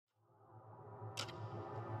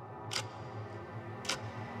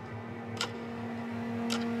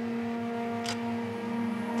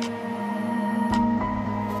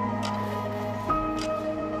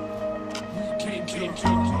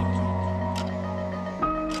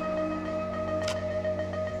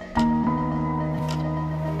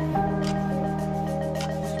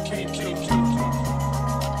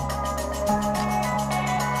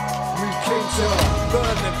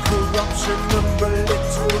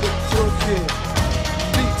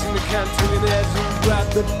cantillionaires who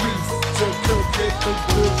grabbed the beef to cook it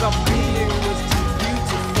because our being was too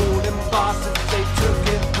beautiful. Them bastards, they took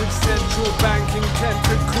it with central banking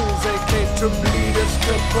tentacles. They came to bleed us,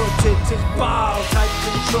 to put it as bile-type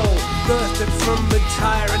control, bursted from the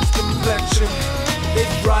tyrant's complexion. They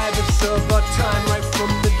drive us of our time right from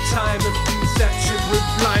the time of conception. We're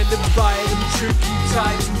blinded by them tricky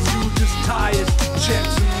titans who just tie us to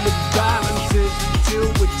checks and the balances until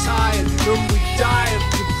we're tired and we die of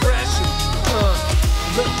depression.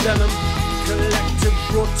 The venom collective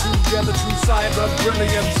brought together true cyber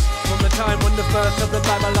brilliance. From the time when the first of the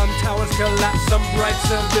Babylon towers collapsed, some bright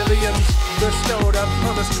civilians bestowed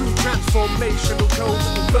upon us true transformational codes.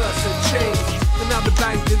 The verse had changed, and now the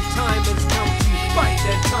bank in time has come to bite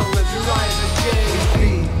their tongue as we rise again.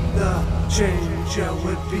 Be the changer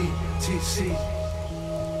with B.T.C.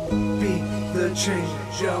 Be the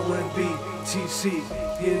changer with B.T.C.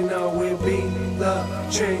 You know we be the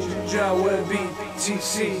changer with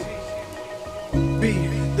B.T.C. Be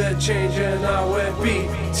the changer now with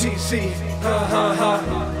B.T.C. Ha ha ha.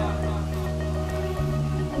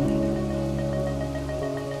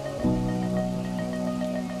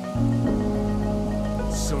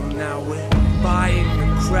 So now we're buying the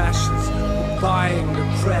crashes, we're buying the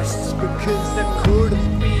crests, because there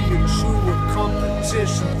couldn't be a truer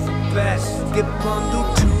competition for best. Get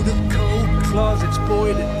bundled to the cold closets,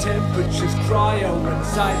 boiling temperatures, cryo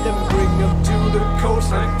inside them, bring them to the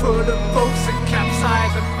coastline, put a boats and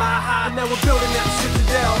capsize in my heart. And now we're building that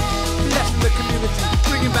citadel, blessing the community,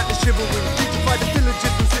 bringing back the chivalry, beautify the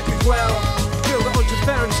villages and cities well. Build on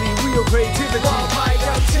transparency, real creativity. While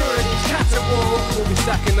bygone tyrannies catch a war, we'll be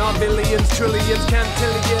stacking our billions, trillions,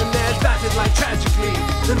 cantillionaires battered like tragically.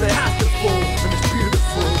 Then they have to fall, and it's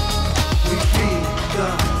beautiful. We be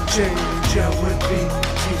the changer with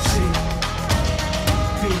B.T.C.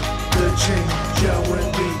 Be the changer with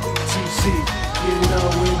B.T.C. You know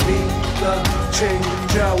we be the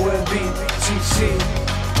changer with B.T.C.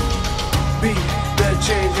 Be the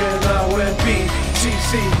changer now with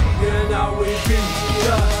B.T.C. You know we be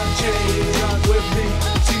the changer.